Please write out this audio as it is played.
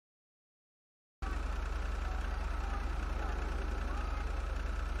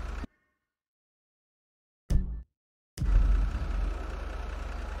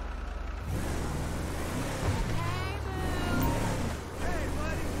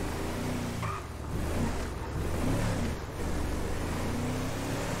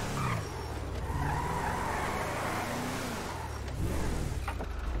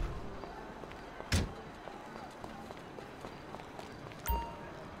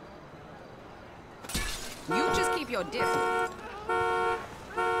You just keep your distance.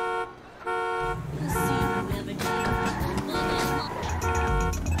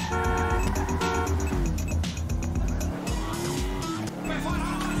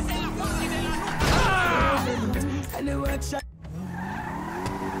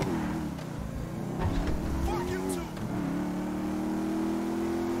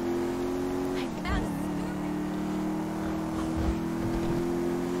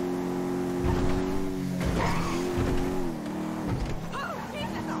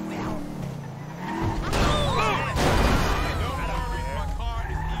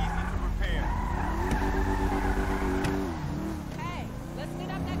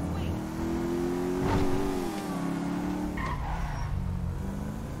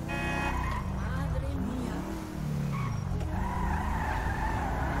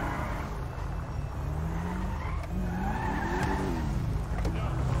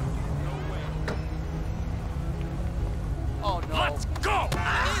 Let's go!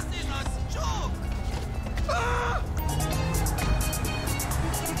 This is a joke!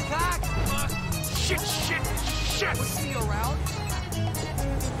 Back! Shit! Was she around?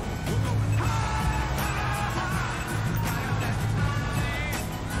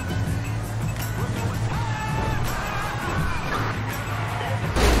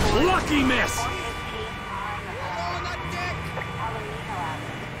 Lucky miss! On the deck!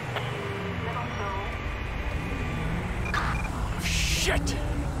 Shit!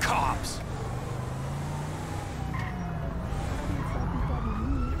 Cops!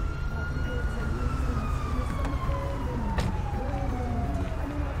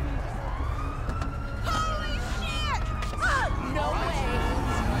 Holy shit! No way!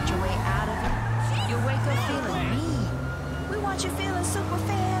 Want your way out of it? You'll wake up feeling mean. We want you feeling super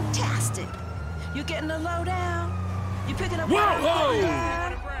fantastic. You're getting the lowdown. You're picking up. Whoa!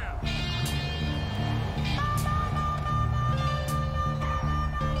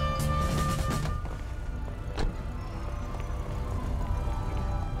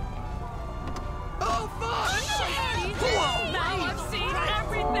 Oh, fuck! Now I've seen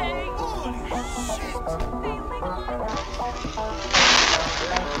everything. Holy shit!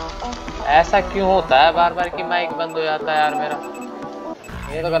 ऐसा क्यों होता है बार बार कि mic बंद हो जाता है यार मेरा?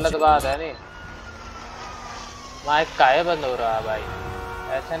 ये तो गलत बात है नहीं। माइक काहे बंद हो रहा है भाई?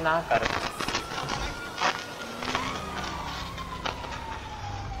 ऐसे ना कर।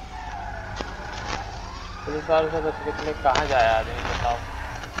 पुलिस वालों से बचने के लिए कहाँ जाए आदमी बताओ?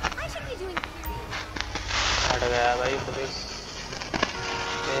 हट गया भाई पुलिस।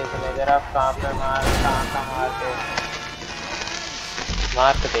 देख ले जरा कहाँ पे कहाँ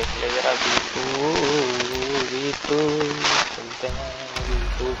मारते देख ले जरा। बीटू चलते हैं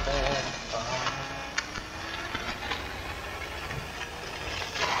बीटू पे।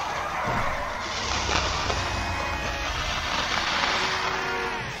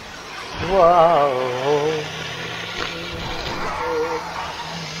 Wow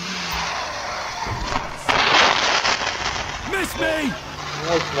Miss me!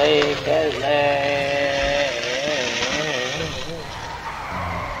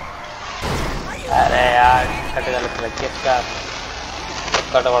 अरे यार कट गलत लग गया इसका।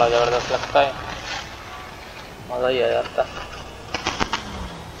 कट बड़ा जबरदस्त लगता है, मजा ही आ जाता।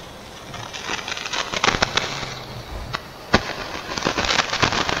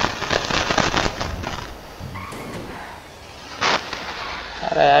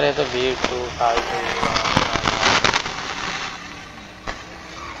 अरे यार ये तो B2 फालतू है।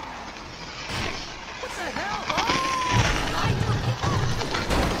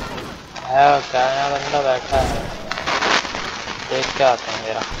 क्या यहाँ बंदा बैठा है, देख के आते हैं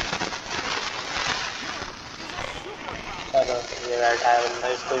मेरा। चलो ये बैठा है बंदा,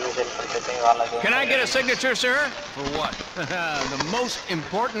 इसको भी मिशन कर देते हैं वाला। Can I get a signature, sir? For what? The most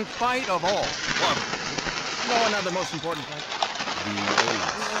important fight of all. What? No, not the most important fight. The aliens.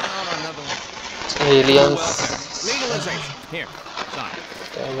 Not another one. Aliens. Legalization. Here, sign.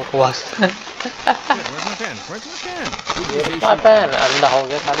 बकवास। Where's my pen? Where's my pen? My pen. अंधा हो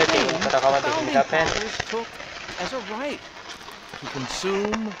गया साले table पे रखा हुआ दिखने का pen. As a right to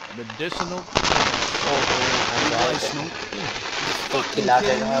consume medicinal. तो खिला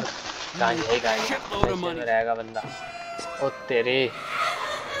देगा और गांजा ही गांजा में रहेगा बंदा। ओ तेरे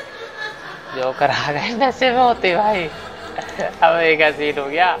जो करा गए नशे में होते भाई। अब एक सीन हो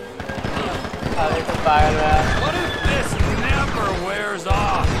गया, अब तो पागल है। What if this never wears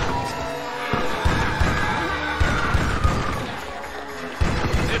off?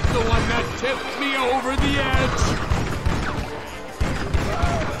 It's the one that tipped me over the edge.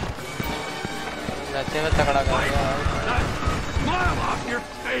 नशे में तगड़ा कर गया। Smile off your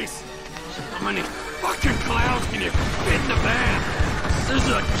face. I'm gonna fucking clowns can you fit in the van? This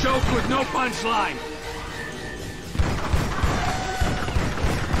is a joke with no punchline.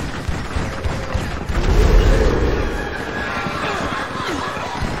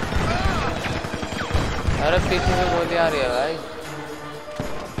 अरे पीछे से गोली आ रही है भाई।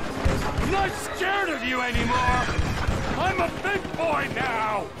 I'm not scared of you anymore. I'm a big boy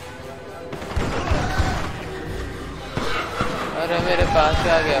now. अरे मेरे पास से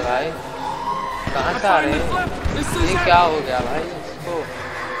आ गया भाई। कहाँ से आ रहे हैं? ये क्या हो गया भाई? इसको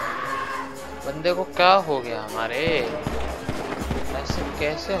बंदे को क्या हो गया हमारे? ऐसे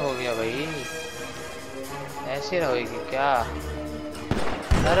कैसे हो गया भाई? ऐसे रहेगी क्या?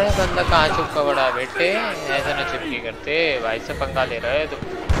 अरे बंदा कहाँ चुपका पड़ा बेटे? ऐसे ना चिपकी करते भाई से पंगा ले रहे तो।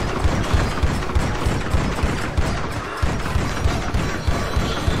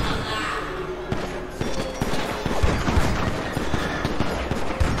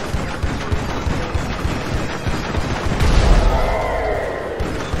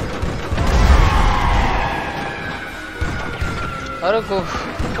 अरे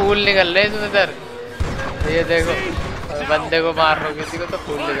फूल निकल रहे हैं इधर। ये देखो बंदे को मार रहा हूँ किसी को तो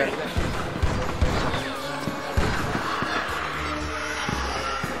फूल निकल रहे हैं।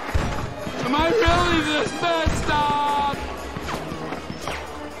 Am I really this messed up?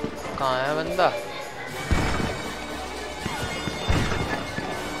 कहाँ है बंदा?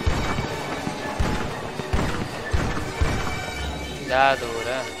 जा दूर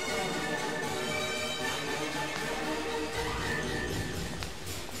है।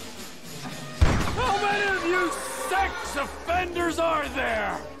 How many of you sex offenders are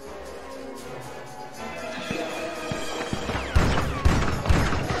there?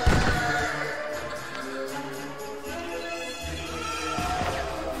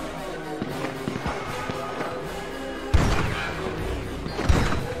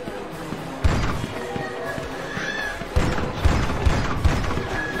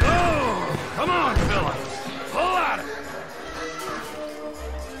 Come on, Philip. Pull at it.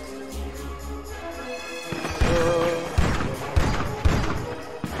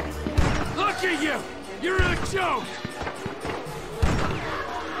 Look at you. You're a joke.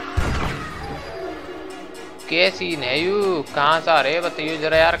 क्या सीन है यू? कहाँ से आ रहे हैं बताइए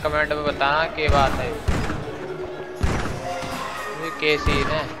जरा यार, कमेंट में बताना क्या बात है। ये क्या सीन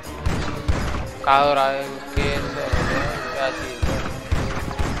है? कहाँ हो रहा है? क्या चीज है?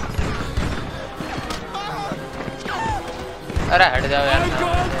 अरे हट जाओ यार। Go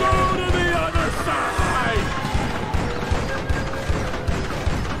to the other side.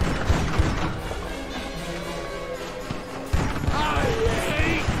 I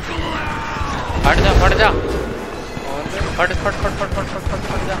hate clowns. फट जा फट जा। फट फट फट फट फट फट फट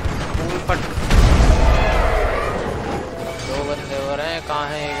फट जा। फूल फट। दो बंदे हो रहे हैं। कहाँ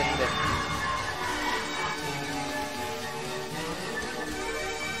हैं ये बंदे?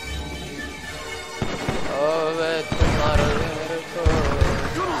 ओए तुम्हारे मेरे को।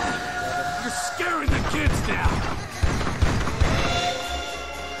 Come on. You're scaring the kids now.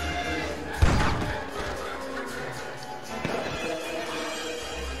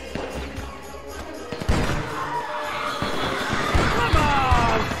 Come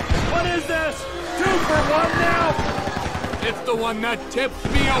on. What is this? 2 for 1 now? It's the one that tipped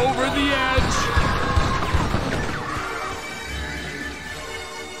me over the edge.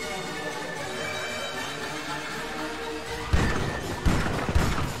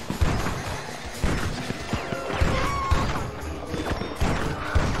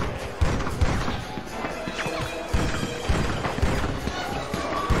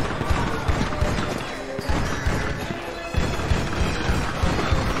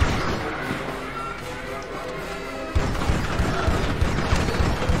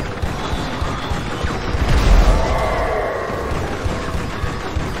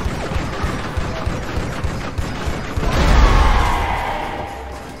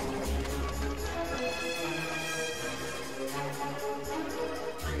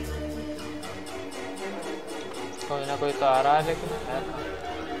 कोई ना कोई तो आ रहा है लेकिन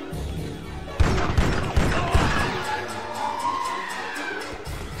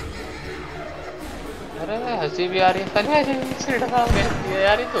अरे हंसी भी आ रही है।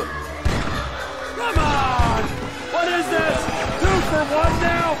 यार ये तो Come on! What is this? 2 for 1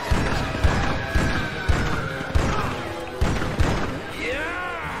 now?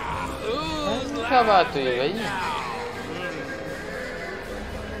 Yeah! Ooh, क्या बात हुई भाई?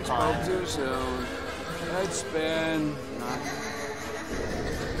 Spoke too soon. Head spin.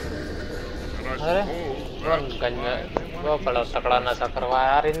 अरे वो बड़ा तकड़ा नशा करवाया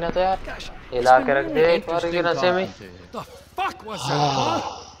यार इनने तो यार। हिला के रख दिया एक बार के नशे में। The fuck was that, huh?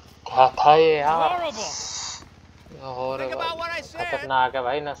 क्या था ये यार? हो रे भाई, खतरनाक है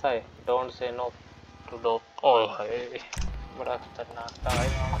भाई नशा है। Don't say no to dope. ओए भाई बड़ा खतरनाक था भाई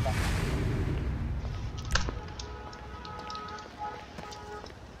मामला।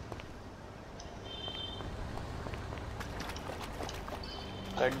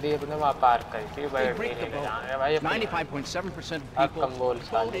 गड्डी अपने वहाँ पार्क करी थी भाई। भाई 95.7% of अब people कम बोल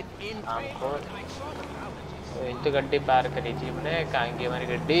साले हमको तो गड्डी पार करी थी हमने। कहाँ की हमारी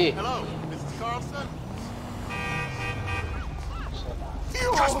गड्डी?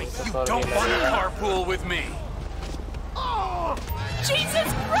 Trust me, you don't want to carpool with me. Oh, Jesus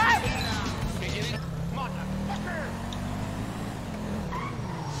Christ!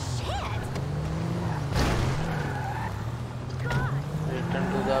 Return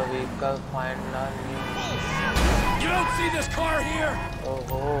to the vehicle, find a new. You don't see this car here?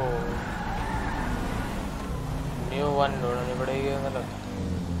 ओहो, न्यू वन ढूंढनी पड़ेगी मतलब।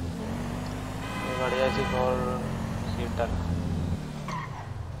 ये बढ़िया सी 4 सीटर।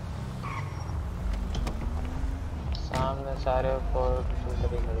 सामने सारे 4 सीटर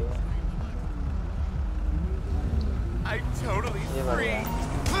ही खड़ी है। ये बढ़िया है।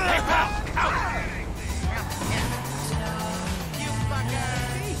 Hey, pal!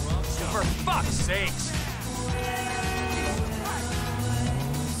 For fuck's sakes!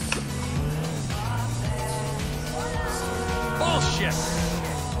 Bullshit!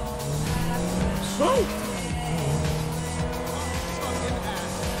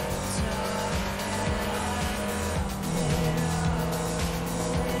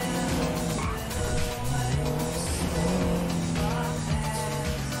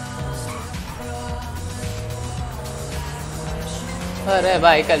 अरे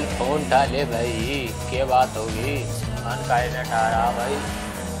भाई कल फोन डाले भाई, क्या बात होगी? मन का ने रहा भाई।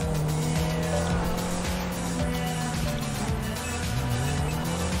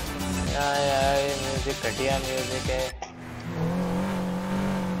 यार म्यूजिक घटिया म्यूजिक है।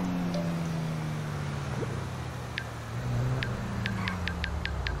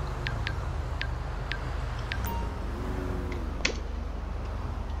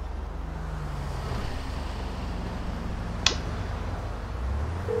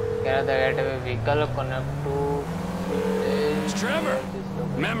 The Getaway vehicle connect to. It's Trever.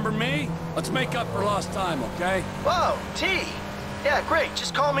 Remember me? Let's make up for lost time, okay? Whoa, T! Yeah, great.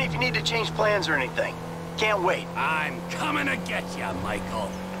 Just call me if you need to change plans or anything. Can't wait. I'm coming to get ya, Michael.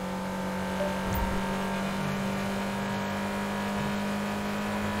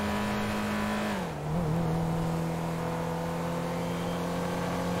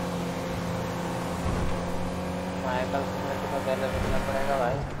 Michael को पहले मिलना पड़ेगा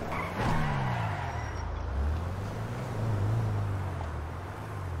भाई।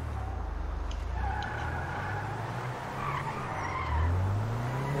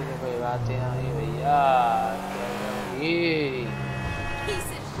 कोई बात नहीं भैया, क्या होगी?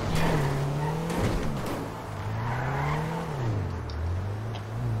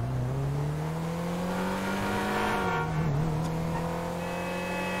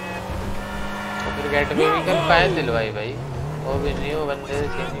 गेटवे व्हीकल पाए दिलवाई भाई, वो भी नहीं, वो बंदे से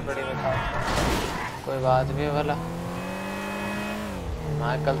छीननी पड़ी। बता कोई बात भी है भला,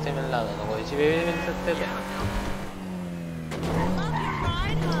 माइकल से मिलना था तो कोई सी भी मिल सकते थे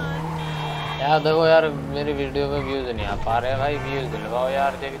यार। देखो यार मेरी वीडियो में व्यूज नहीं आ पा रहे भाई, व्यूज दिलवाओ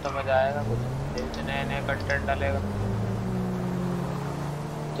यार, तभी तो मजा आएगा, कुछ नए नए कंटेंट डालेगा।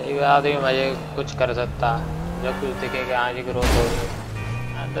 चलिए आदमी मजे कुछ कर सकता, जब कुछ दिखेगा आज ही ग्रोथ होगी।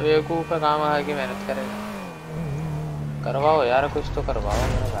 तो बेवकूफ़ का काम है कि मेहनत करेगा। करवाओ यार, कुछ तो करवाओ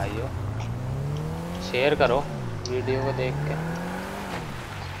मेरे भाइयों, शेयर करो वीडियो को देख के।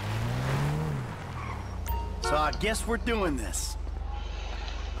 So I guess we're doing this.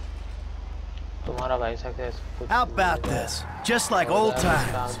 तुम्हारा भाई सक्सेस कुछ। How about this? Just like old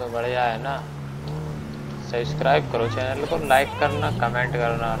times. तो बढ़िया है ना। सब्सक्राइब करो चैनल को, लाइक करना, कमेंट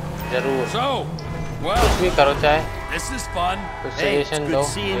करना जरूर। कुछ भी करो, चाहे This is fun. कुछ सजेशन दो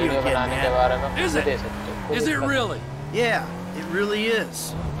वीडियो बनाने के बारे में, कुछ भी दे सकते हो। Is it really? Yeah, it really is.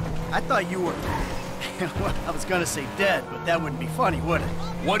 I thought you were. Well, I was gonna say dead, but that wouldn't be funny, would it?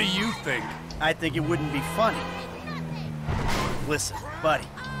 What do you think? I think it wouldn't be funny. Listen, buddy,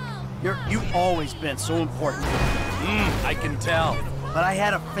 you've always been so important to me. I can tell. But I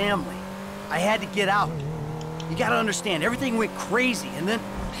had a family. I had to get out. You gotta understand, everything went crazy, and then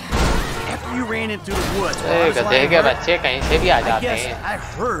after you ran into the woods, बच्चे कहीं से भी आ जाते हैं। I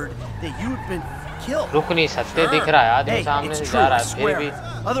heard that you'd been killed. रुक नहीं सकते, दिख रहा है आदमी सामने से जा रहा है, फिर भी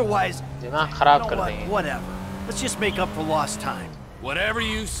otherwise दिमाग खराब कर देंगे। Whatever. Let's just make up for lost time. Whatever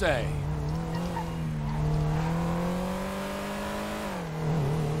you say.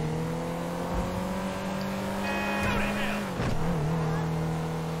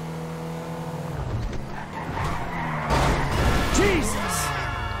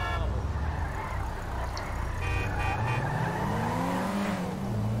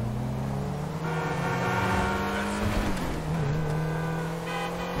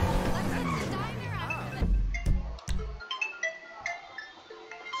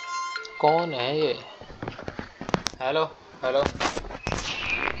 कौन है ये? हेलो हेलो,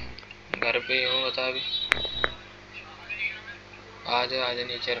 घर पे हूँ, बता अभी। आजा आजा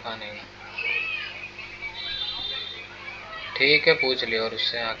नीचे खाने का। ठीक है पूछ लियो, और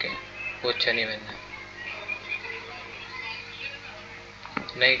उससे आके पूछा नहीं मैंने।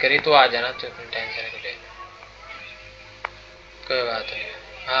 नहीं करी तो आ जाना, तो अपनी टेंशन के लिए कोई बात नहीं।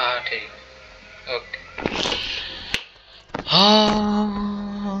 हाँ हाँ ठीक है, ओके। हाँ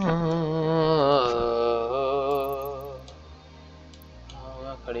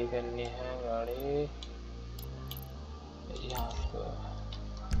खड़ी करनी है गाड़ी यहाँ पे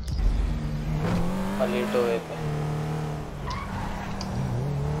पलीटो वे पे,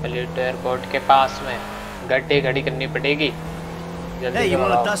 पलीटो एयरपोर्ट के पास में गड्ढे खड़ी करनी पड़ेगी। Hey, you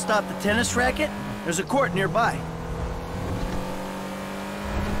want to dust off the tennis racket? There's a court nearby.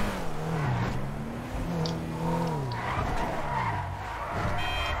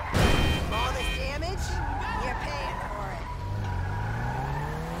 All this damage? You're paying for it.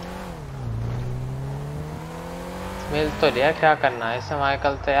 मिल तो लिया, क्या करना है इसे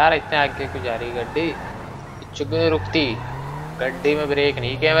माइकल? तो यार इतने आगे क्यों जा रही गड्डी? चुके रुकती गड्डी में ब्रेक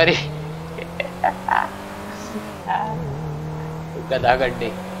नहीं किया मेरी। गधा गड्डी,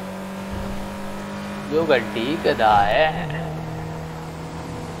 जो गड्डी गधा है।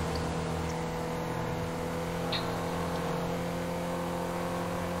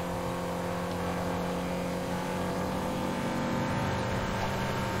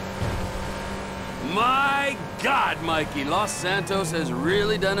 My God, Mikey, Los Santos has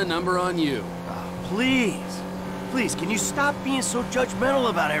really done a number on you. Please, please, can you stop being so judgmental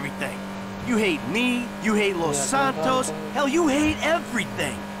about everything? You hate me, you hate Los Santos, hell, you hate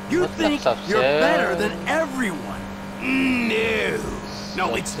everything. You think you're better than everyone. No,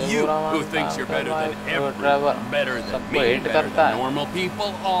 it's you who thinks you're better than everyone. Better than me, better than normal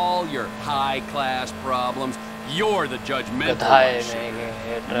people, all your high-class problems. You're the judgmental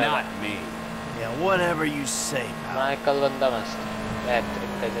one, not me. Yeah, whatever you say. Michael बंदा मस्त है,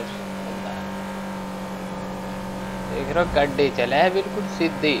 बेहतरीन गजब बंदा है। देख रहा गड्डी चले है बिल्कुल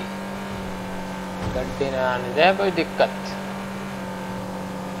सीधी, गड्डी ना आने जाए कोई दिक्कत।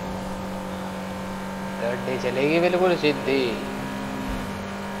 गड्डी चलेगी बिल्कुल सीधी,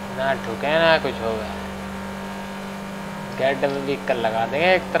 ना ठुके ना कुछ होगा। गड्ढे में व्हीकल लगा देंगे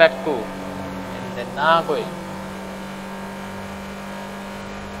एक तरफ को, ना कोई।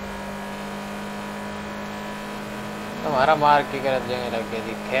 तुम्हारा मार की गलत जगह लग गई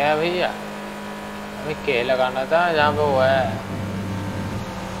दिखे है भैया, हमें के लगाना था जहाँ पे वो है।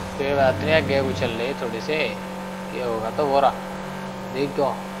 कोई बात नहीं, आगे कुछ चल रही थोड़ी से, ये होगा तो वो रहा। देख दो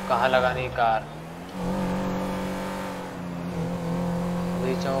कहाँ लगानी कार,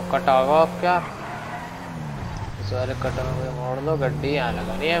 बीच में कटा होगा अब क्या। इस वाले कटर में मोड़ दो, गड्डी यहाँ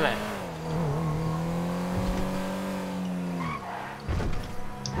लगानी है। मैं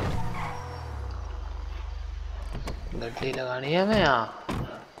गड्डी लगानी है मैं यहाँ।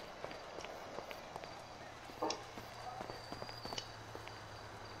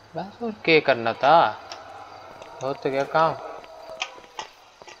 बस और क्या करना था, हो तो क्या काम।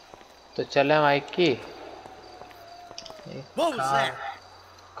 तो चले माइक की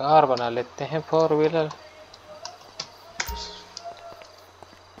कार बना लेते हैं, 4 व्हीलर।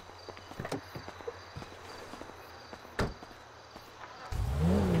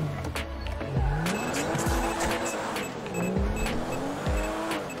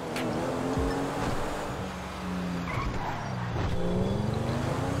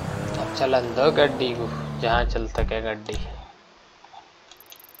 चलन दो गड्डी को जहाँ चल सके गड्डी।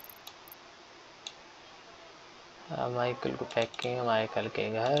 माइकल को पैक किए, माइकल के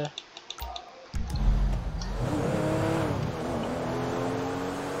घर।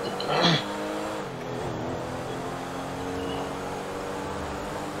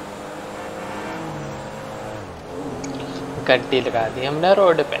 गड्डी लगा दी हमने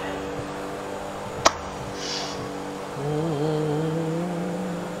रोड पे।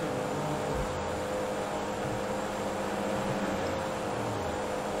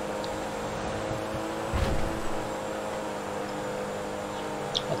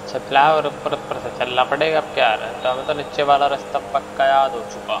 फ्लावर ऊपर से चलना पड़ेगा। अब क्या रहा है, तो हमें तो नीचे वाला रास्ता पक्का याद हो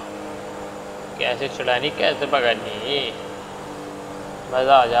चुका। कैसे चढ़ानी, कैसे भगानी,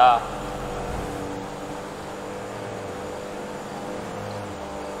 मजा आ जा।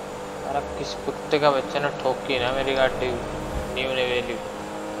 अरे किस कुत्ते का बच्चे ने ठोकी ना मेरी गाड़ी, न्यू ने वेली,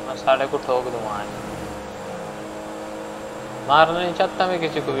 मैं साढ़े को ठोक दूंगा। मारना नहीं चाहता मैं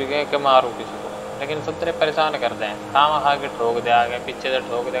किसी को भी, के मारूं किसी को, लेकिन सब तेरे परेशान कर दें। खामा खा के ठोक दे, आगे पीछे से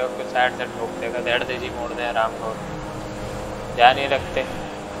ठोक देगा, फिर साइड से ठोक देगा, धेड़ से जी मोड़ दे, आराम को ध्यान नहीं रखते।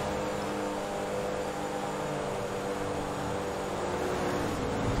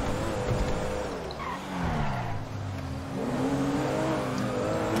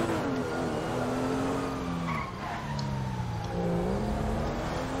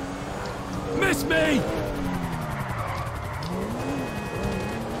 me?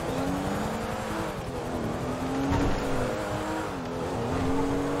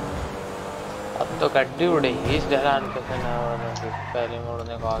 अब तो गड्डी उड़ेगी इस ढलान पे से ना, पहले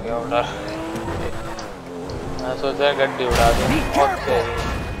मुड़ने को आ गया ऑर्डर। मैं सोच रहा गड्डी उड़ा दूं। ओके,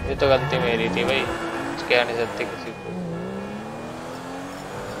 ये तो गलती मेरी थी भाई, कह नहीं सकते किसी को।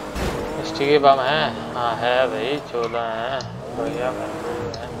 स्टिकी बम है? हाँ है भाई, 14 है बढ़िया।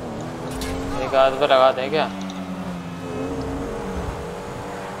 एक हाथ पे लगा दें क्या?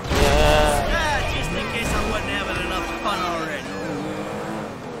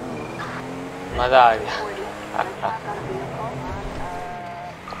 मजा आ गया।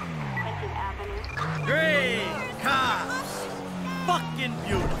 Great cops! Fucking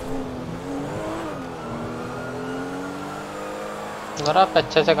beautiful. जरा आप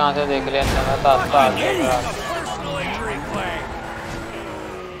अच्छे से कहाँ से देख लिया? मैं तो आपका हाथ देख रहा।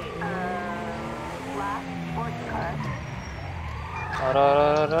 और आ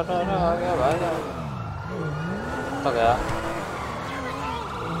गया भाई, तो गया।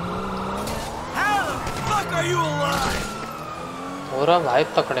 पूरा भाई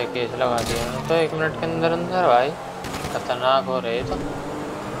तकड़े केस लगा दिए तो 1 मिनट के अंदर अंदर भाई, खतरनाक हो रहे तो।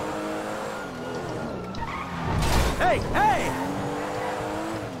 Hey, hey!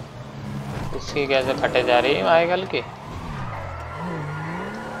 इसकी कैसे फटे जा रही है माइकल की?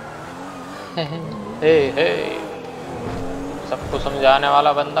 हे हे, सबको समझाने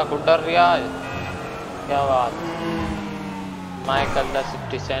वाला बंदा खुद डर रहा है। क्या बात, माइकल द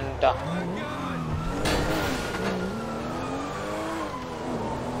सिटी सेंटर।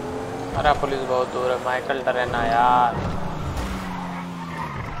 अरे पुलिस बहुत दूर है, माइकल डरे ना यार।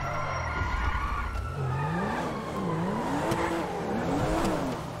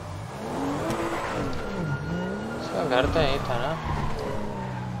 इसका घर तो यही था ना?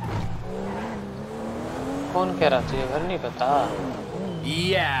 कौन कह रहा था ये घर नहीं पता?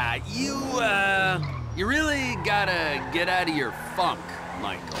 Yeah, you really gotta get out of your funk,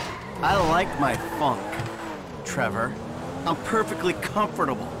 Michael. I like my funk, Trevor. I'm perfectly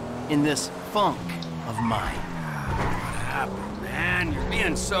comfortable in this funk of mine. What happened, man? You're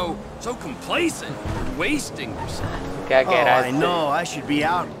being so complacent. You're wasting yourself. क्या कह रहा है? I know. I should be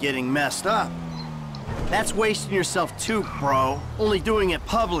out getting messed up. That's wasting yourself too, bro. Only doing it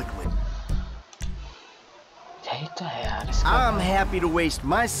publicly. यही तो है यार। I'm happy to waste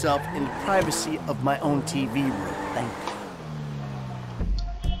myself in the privacy of my own TV room. Thank you.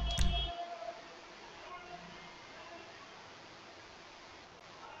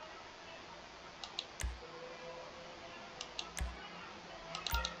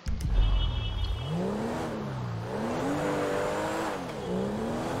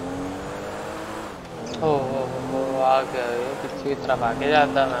 आ गया पीछे की तरफ आगे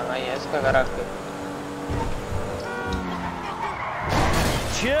जाता मैं इसका घर आके।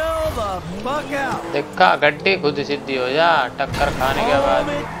 Chill the fuck out. देखा गड्डी खुद सीधी हो जा टक्कर खाने के बाद।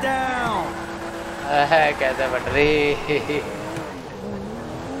 कैसे बट रही।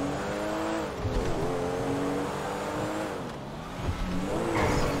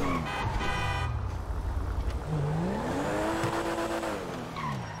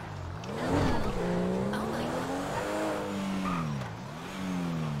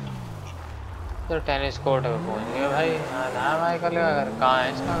 तो टेनिस कोर्ट पे पहुंच गए भाई। हाँ ना माइकल का घर कहाँ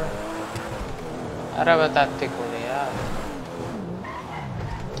है इसका? अरे बताते क्यों नहीं यार?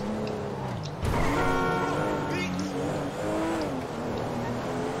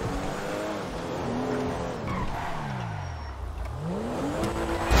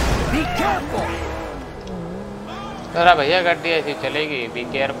 Be careful. तेरा भैया गड्डी ऐसी चलेगी, बी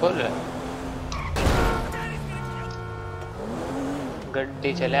केयरफुल।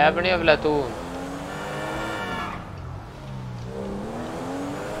 गड्डी चले अपनी अबला तू।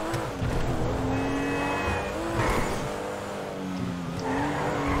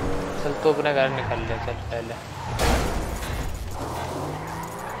 चल तो अपने घर निकल ले चल पहले।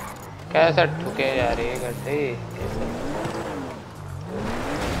 कैसे ठुके जा रही है गड्डी?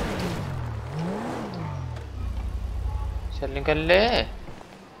 चल निकल ले।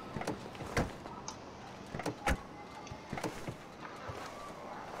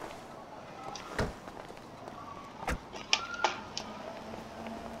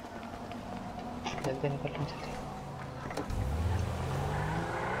 जल्दी निकल जल्दी।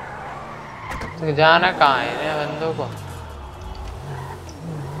 तो जाना कहाँ है इन्हें बंदों को?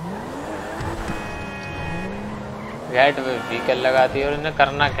 गेट पे व्हीकल लगा दी और इन्हें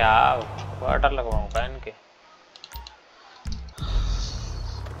करना क्या? वाटर लगवाऊं पहन के।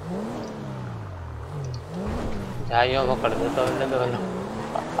 झाइयों को कर देता हूँ इन्हें दोनों।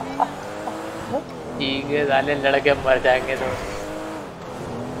 ठीक है साले लड़के मर जाएंगे तो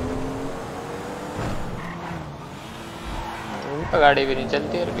उनका गाड़ी भी नहीं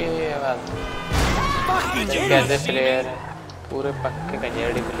चलती यार भी ये बात कैसे प्लेयर है पूरे पक्के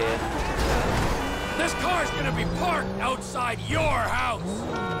कंजेड़ी player This car's gonna be parked outside your house.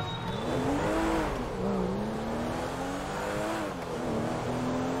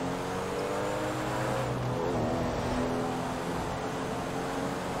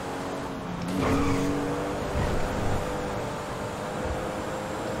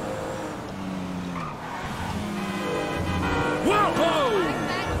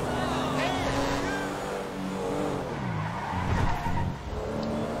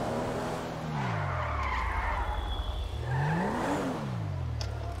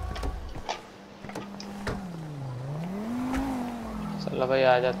 चलो भाई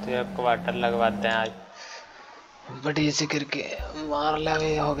आ जाते हैं क्वार्टर लगवाते हैं आज बढ़िया से करके मार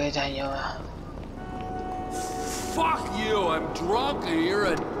लगे हो गए चाहिए Fuck you, I'm drunk and you're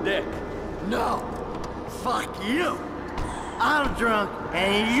a dick. No, fuck you. I'm drunk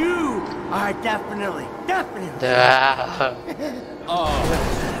and you are definitely.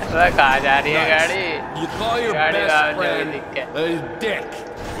 कहाँ जा रही है गाड़ी You call your गाड़ी best friend friend a dick.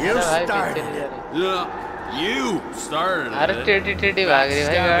 You started it. Yeah, you started अरे it. टेढ़ी भाग रही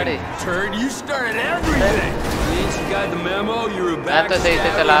भाई गाड़ी Turd, you started everything. Since you got the memo, you were मैं तो सही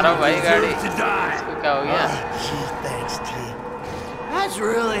से चला रहा हूँ भाई गाड़ी To die. इसको क्या हो गया Gee, thanks, T. That's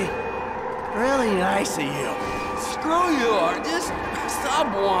really nice of you. Screw you, just stop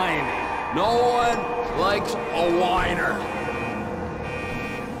whining. No one likes a whiner.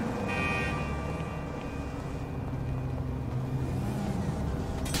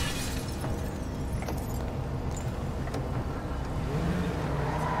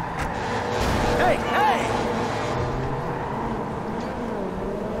 Hey, hey!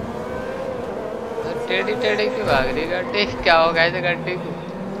 टेढ़ी की भाग रही गाड़ी क्या हो गया इस गाड़ी को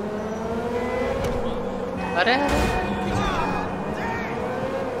अरे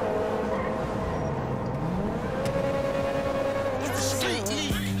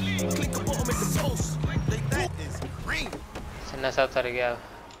नशा उतर गया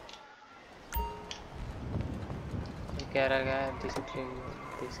क्या रह गया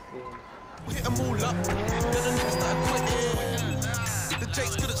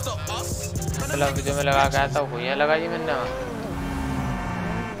मतलब जो मैं लगा गया था वो यहाँ लगाई मैंने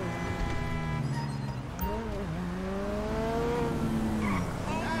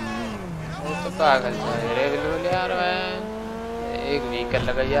वो तो पागल था रे बिल्कुल यार मैं एक व्हीकल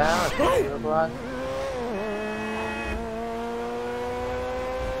लगाया बाद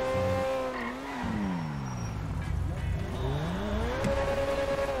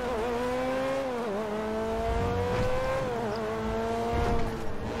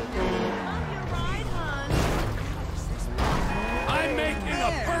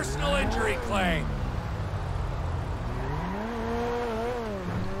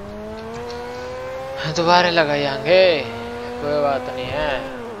दोबारा लगाएंगे कोई बात नहीं है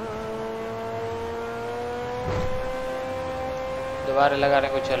दोबारा लगाने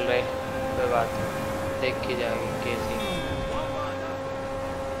को चल रहे कोई बात नहीं देखी जाएगी कैसी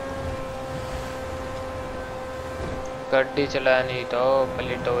गड्डी चलानी तो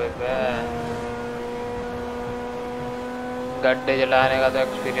पलटोए पे गड्ढे चलाने का तो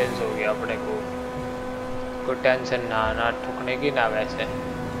एक्सपीरियंस हो गया अपने को कोई टेंशन ना ठुकने की ना वैसे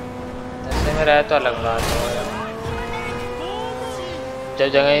ऐसे में रहे तो अलग बात है जब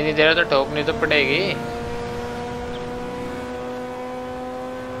जगह ही नहीं दे रहा तो ठोकनी तो पड़ेगी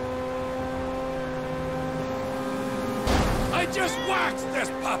I just waxed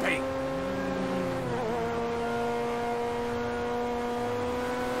this puppy.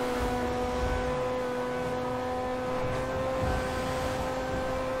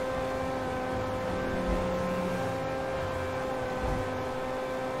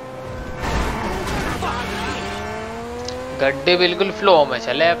 गड्ढे बिल्कुल फ्लो में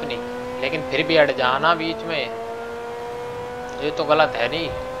चले अपनी लेकिन फिर भी अड़ जाना बीच में ये तो गलत है नहीं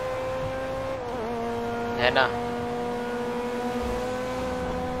है ना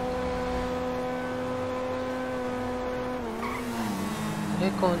ये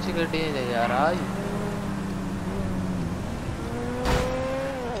कौन सी गड्डी है यार आज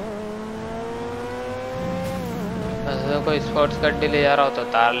तो कोई स्पोर्ट्स गड्डी ले जा रहा हो तो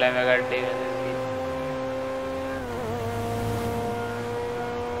तार ले मैं गड्डी में तो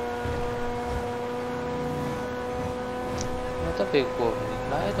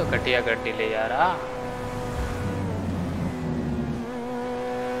निकला है तो घटिया गड्डी ले जा रहा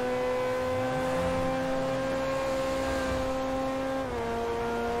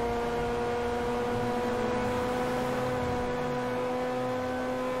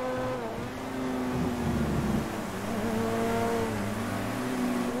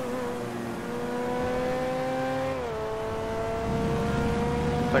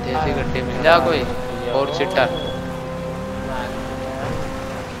जैसी गड्डी मिल जा कोई 4 सीटर।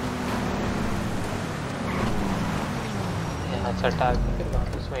 यहाँ चटा के फिर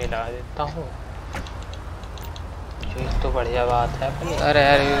वापस वही लगा देता हूँ। चीज तो बढ़िया बात है। अरे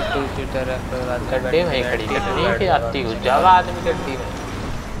यार ये 2 सीटर है, कोई बात गड्डी में ही खड़ी करनी कि आती हो जावा आदमी गड्डी में।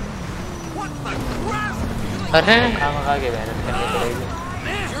 अरे खामखा के मेहनत करनी पड़ेगी।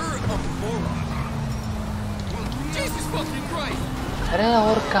 अरे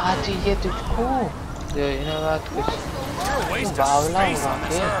और कहा चाहिए तुझको जो इन्हें बात कुछ बावला हुआ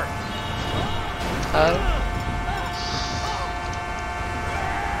के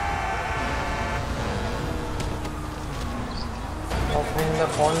ओपनिंग द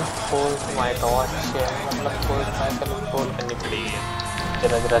फोन खोल माय गॉड मतलब खोल साइकिल खोल करनी पड़ेगी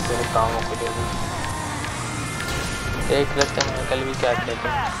जरा से कामों को देगी। एक रास्ते में कल भी क्या कहते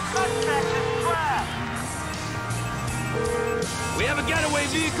हैं। We have a getaway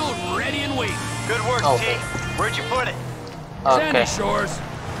vehicle ready and waiting. Good work, Okay. team. Where'd you put it? Sandy Shores.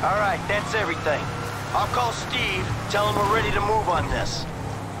 All right, that's everything. I'll call Steve, tell him we're ready to move on this.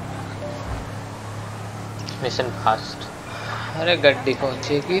 Mission fast. अरे गड्डी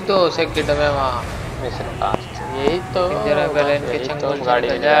पहुंचेगी तो second में वहाँ mission fast. यही तो जरा गलन के चंगुल गाड़ी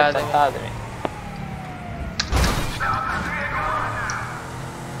में जा सकता आदमी।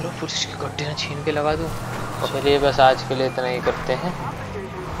 पुलिस की गड्डी ना छीन के लगा दूं। चलिए बस आज के लिए इतना ही करते हैं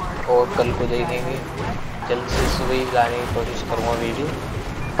और कल को देखेंगे। जल्द से सुबह ही लाने की कोशिश करूँगा वीडियो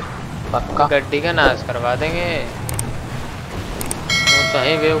पक्का। गड्डी का नाश करवा देंगे वो तो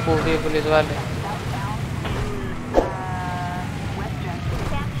है बेवकूफ़ है पुलिस वाले।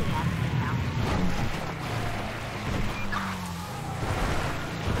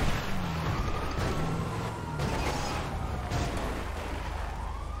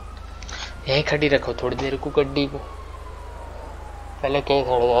 यहीं खड़ी रखो थोड़ी देर को गड्डी को, पहले कहीं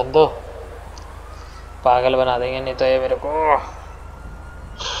खड़े जान दो, पागल बना देंगे नहीं तो ये मेरे को।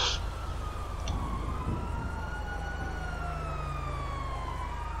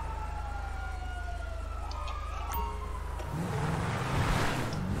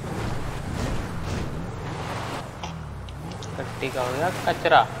 गड्डी का हो गया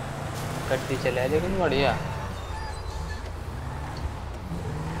कचरा, गड्डी चले लेकिन बढ़िया।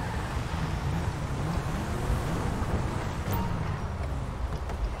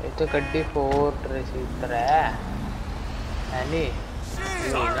 तो गड्डी 4 सीटर है नहीं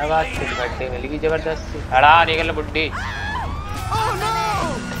ना बात कुछ गड्डी मिल गई जबरदस्ती। खड़ा निकल बुड्ढी।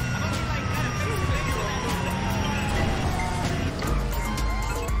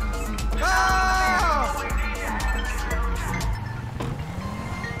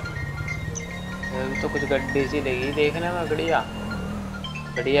 तो कुछ गड्डी सी लगी देखने में बढ़िया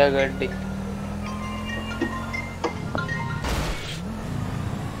बढ़िया गड्डी।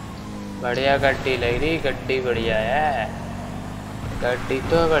 बढ़िया गड्डी लग रही, गड्डी बढ़िया है, गड्डी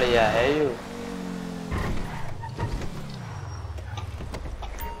तो बढ़िया है यू।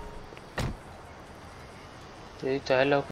 तो हेलो